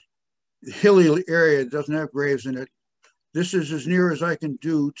hilly area. It doesn't have graves in it. This is as near as I can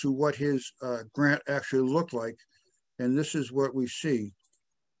do to what his grant actually looked like. And this is what we see,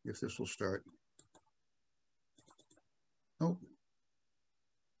 if this will start. Oh,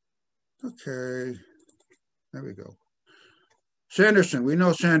 okay, there we go. Sanderson, we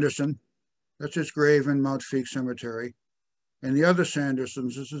know Sanderson. That's his grave in Mount Feake Cemetery. And the other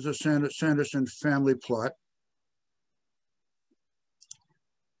Sandersons, this is a Sanderson family plot.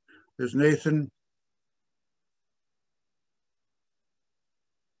 There's Nathan.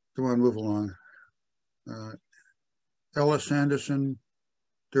 Come on, move along. Ellis Sanderson.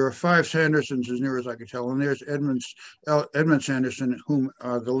 There are 5 Sandersons as near as I can tell, and there's Edmund Sanderson, whom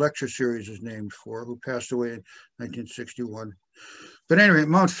the lecture series is named for, who passed away in 1961. But anyway,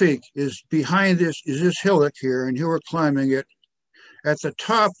 Mount Feake is behind this hillock here, and here we're climbing it. At the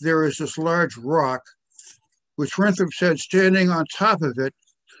top, there is this large rock, which Winthrop said, standing on top of it,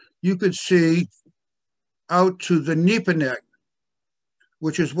 you could see out to the Neepaneck,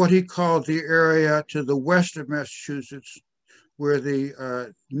 which is what he called the area to the west of Massachusetts, where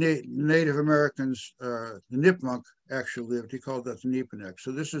the Native Americans, the Nipmuc, actually lived. He called that the Neepaneck.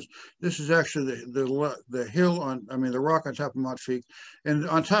 So this is actually the hill on, I mean, the rock on top of Mount Feake. And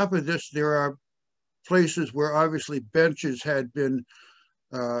on top of this, there are places where obviously benches had been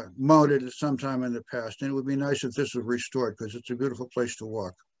mounted at some time in the past. And it would be nice if this was restored, because it's a beautiful place to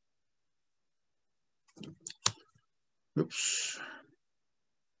walk. Oops.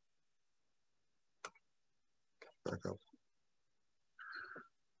 Back up.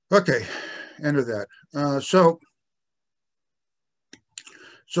 Okay, enter that. So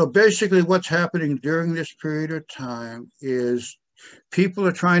basically what's happening during this period of time is people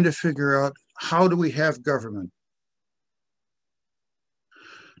are trying to figure out, how do we have government?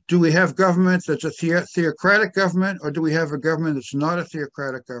 Do we have government that's a theocratic government, or do we have a government that's not a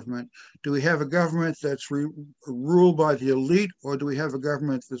theocratic government? Do we have a government that's ruled by the elite, or do we have a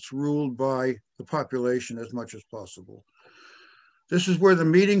government that's ruled by the population as much as possible? This is where the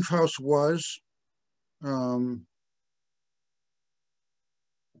meeting house was.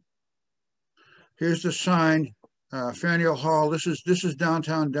 Here's the sign, Faneuil Hall. This is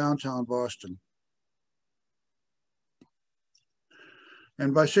downtown Boston.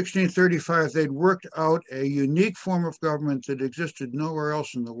 And by 1635, they'd worked out a unique form of government that existed nowhere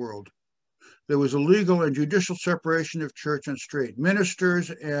else in the world. There was a legal and judicial separation of church and state. Ministers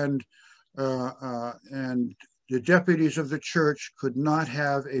and the deputies of the church could not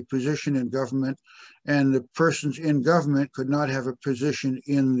have a position in government, and the persons in government could not have a position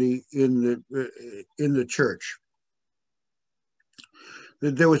in the church.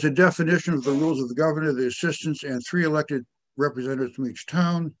 There was a definition of the rules of the governor, the assistants, and 3 elected representatives from each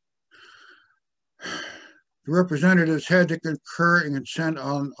town. The representatives had to concur and consent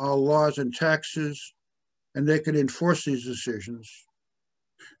on all laws and taxes, and they could enforce these decisions.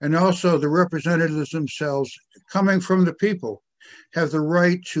 And also the representatives themselves, coming from the people, have the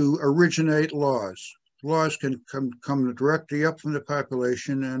right to originate laws. Laws can come directly up from the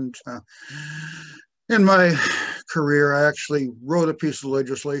population. And in my career, I actually wrote a piece of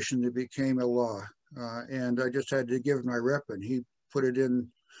legislation that became a law. And I just had to give my rep, and he put it in,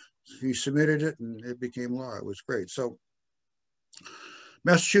 he submitted it, and it became law. It was great. So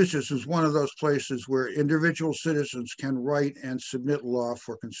Massachusetts is one of those places where individual citizens can write and submit law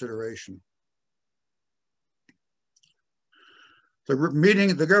for consideration.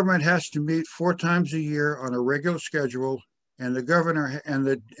 The government has to meet 4 times a year on a regular schedule, and the governor and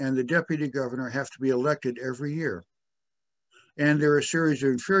the deputy governor have to be elected every year. And there are a series of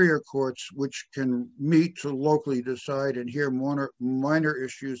inferior courts which can meet to locally decide and hear minor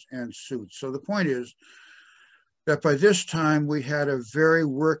issues and suits. So the point is that by this time we had a very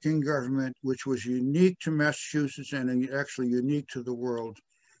working government, which was unique to Massachusetts and actually unique to the world,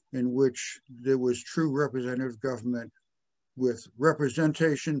 in which there was true representative government with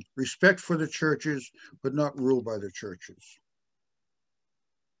representation, respect for the churches, but not ruled by the churches.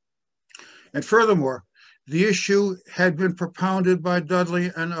 And furthermore, the issue had been propounded by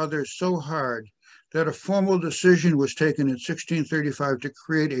Dudley and others so hard that a formal decision was taken in 1635 to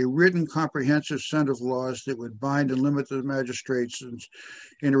create a written comprehensive set of laws that would bind and limit the magistrates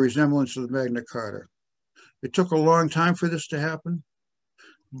in a resemblance of the Magna Carta. It took a long time for this to happen,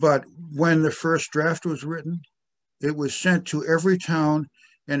 but when the first draft was written, it was sent to every town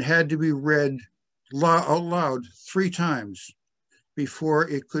and had to be read out loud 3 times before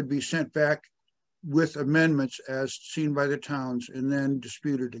it could be sent back with amendments as seen by the towns and then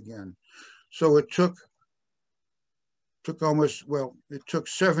disputed again. So it took almost, well, it took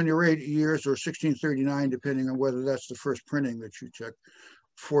 7 or 8 years, or 1639, depending on whether that's the first printing that you check,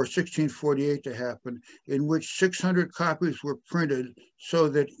 for 1648 to happen, in which 600 copies were printed so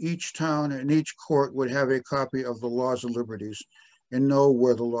that each town and each court would have a copy of the laws and liberties and know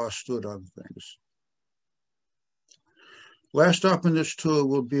where the law stood on things. Last stop in this tour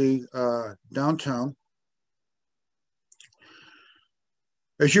will be downtown.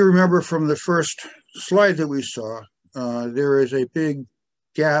 As you remember from the first slide that we saw, there is a big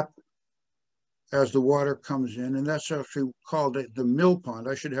gap as the water comes in, and that's actually called the mill pond.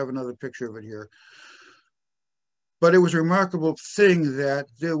 I should have another picture of it here. But it was a remarkable thing that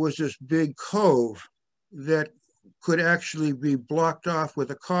there was this big cove that could actually be blocked off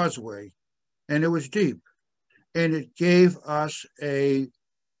with a causeway, and it was deep. And it gave us a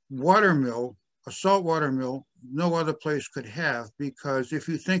water mill, a saltwater mill, no other place could have, because if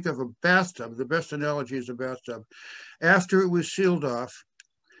you think of a bathtub, the best analogy is a bathtub. After it was sealed off,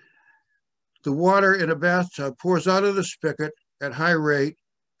 the water in a bathtub pours out of the spigot at high rate,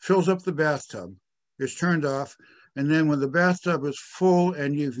 fills up the bathtub, is turned off, and then when the bathtub is full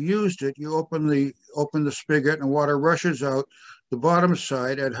and you've used it, you open the spigot and water rushes out the bottom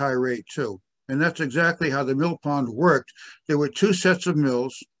side at high rate too. And that's exactly how the mill pond worked. There were two sets of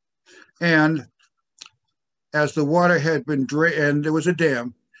mills, and as the water had been drained, and there was a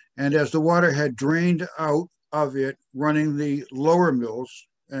dam, and as the water had drained out of it, running the lower mills,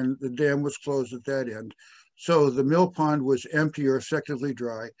 and the dam was closed at that end, so the mill pond was empty or effectively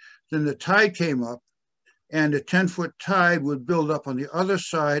dry. Then the tide came up, and a 10-foot tide would build up on the other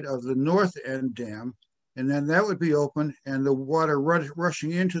side of the north end dam, and then that would be open, and the water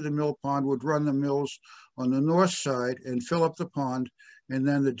rushing into the mill pond would run the mills on the north side and fill up the pond, and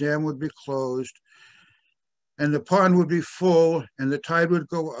then the dam would be closed, and the pond would be full, and the tide would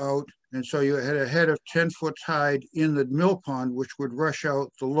go out, and so you had a head of 10-foot tide in the mill pond, which would rush out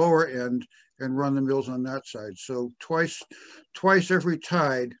the lower end and run the mills on that side. So twice every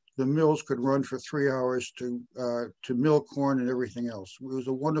tide, the mills could run for 3 hours to mill corn and everything else. It was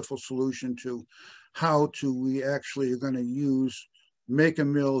a wonderful solution to how we actually are going to make a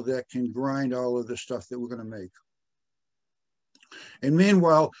mill that can grind all of the stuff that we're going to make. And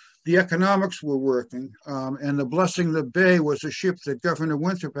meanwhile, the economics were working, and the Blessing of the Bay was a ship that Governor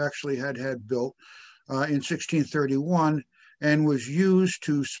Winthrop actually had built in 1631, and was used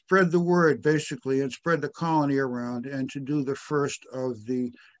to spread the word, basically, and spread the colony around, and to do the first of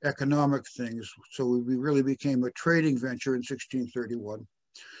the economic things. So we really became a trading venture in 1631.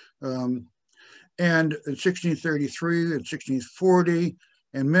 And in 1633 and 1640,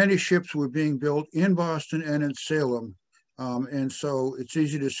 and many ships were being built in Boston and in Salem. And so it's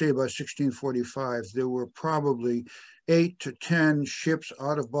easy to say by 1645, there were probably 8 to 10 ships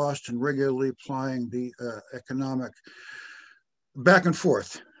out of Boston regularly plying the economic back and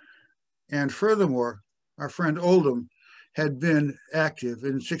forth. And furthermore, our friend Oldham had been active.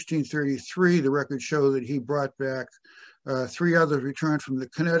 In 1633, the records show that he brought back 3 others returned from the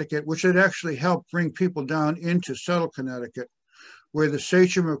Connecticut, which had actually helped bring people down into settle Connecticut, where the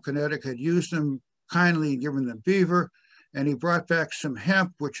sachem of Connecticut had used them kindly, given them beaver, and he brought back some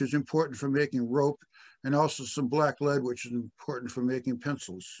hemp, which is important for making rope, and also some black lead, which is important for making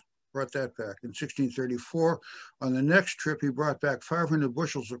pencils. Brought that back. In 1634, on the next trip, he brought back 500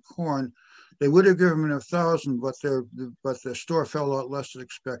 bushels of corn. They would have given him 1,000, but the store fell out less than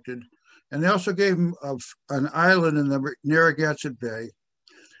expected. And they also gave him an island in the Narragansett Bay,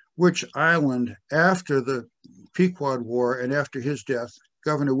 which island, after the Pequod War and after his death,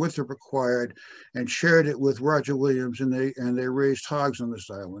 Governor Winthrop acquired and shared it with Roger Williams, and they raised hogs on this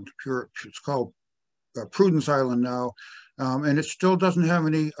island. It's called Prudence Island now, and it still doesn't have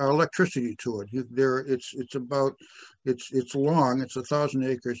any electricity to it. It's long, it's 1,000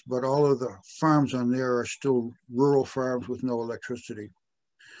 acres, but all of the farms on there are still rural farms with no electricity.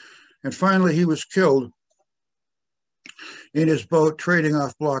 And finally, he was killed in his boat trading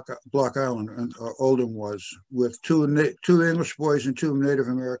off Block Island, and Oldham was, with two English boys and 2 Native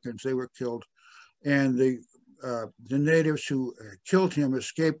Americans. They were killed, and the natives who killed him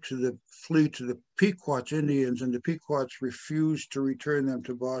escaped to flee to the Pequots Indians, and the Pequots refused to return them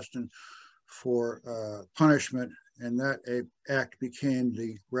to Boston for punishment, and that act became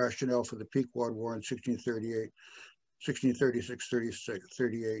the rationale for the Pequod War in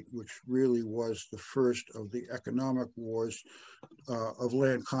 1636-38, which really was the first of the economic wars of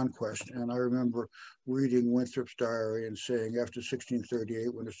land conquest. And I remember reading Winthrop's diary and saying, after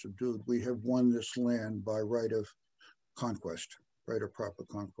 1638, when it's subdued, we have won this land by right of conquest, right of proper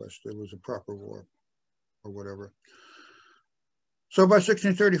conquest. There was a proper war or whatever. So by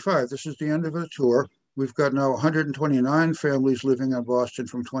 1635, this is the end of the tour. We've got now 129 families living in Boston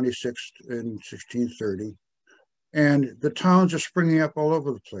from 26 in 1630. And the towns are springing up all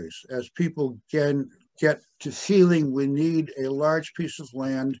over the place as people get to feeling we need a large piece of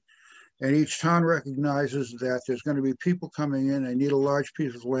land, and each town recognizes that there's going to be people coming in. They need a large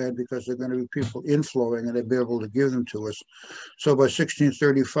piece of land because they're going to be people inflowing, and they'll be able to give them to us. So by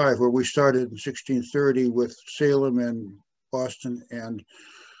 1635, where we started in 1630 with Salem and Boston and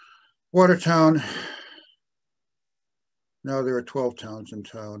Watertown, now there are 12 towns in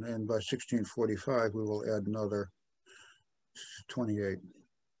town, and by 1645, we will add another 28.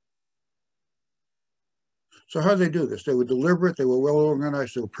 So how did they do this? They were deliberate, they were well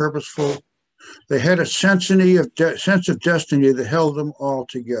organized, they were purposeful. They had a sense of destiny that held them all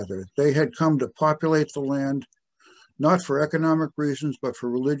together. They had come to populate the land, not for economic reasons, but for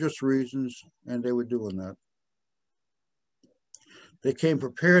religious reasons, and they were doing that. They came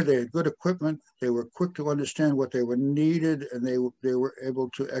prepared, they had good equipment, they were quick to understand what they were needed, and they were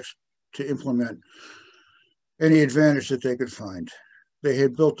able to implement any advantage that they could find. They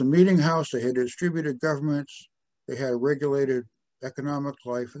had built a meeting house, they had distributed governments, they had a regulated economic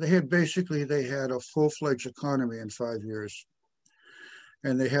life. They had a full-fledged economy in 5 years.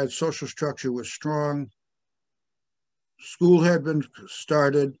 And they had social structure was strong. School had been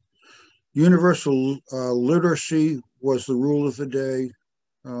started. Universal literacy was the rule of the day.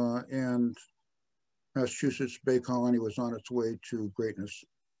 And Massachusetts Bay Colony was on its way to greatness.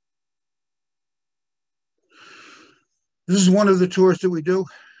 This is one of the tours that we do.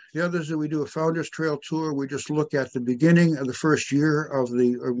 The others that we do a Founders Trail tour. We just look at the beginning of the first year of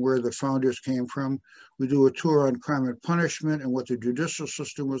where the founders came from. We do a tour on crime and punishment and what the judicial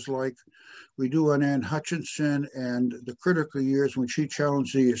system was like. We do on Anne Hutchinson and the critical years when she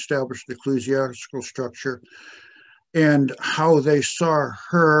challenged the established ecclesiastical structure and how they saw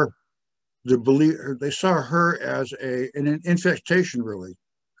her, they saw her as an infestation, really.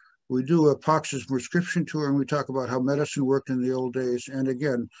 We do a Pox's prescription tour, and we talk about how medicine worked in the old days. And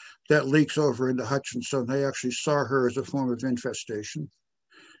again, that leaks over into Hutchinson. They actually saw her as a form of infestation.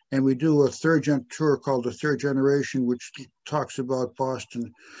 And we do a third-gen tour called The Third Generation, which talks about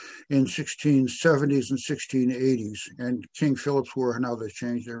Boston in 1670s and 1680s and King Philip's War and how they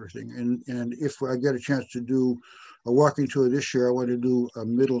changed everything. And if I get a chance to do a walking tour this year, I want to do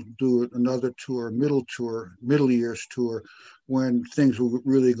another tour, middle years tour, when things were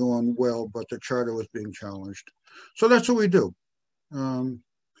really going well, but the charter was being challenged. So that's what we do.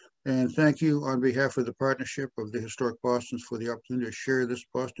 And thank you on behalf of the partnership of the Historic Bostons for the opportunity to share this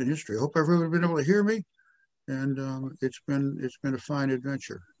Boston history. I hope everyone has been able to hear me, and it's been a fine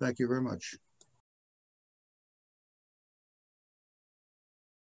adventure. Thank you very much.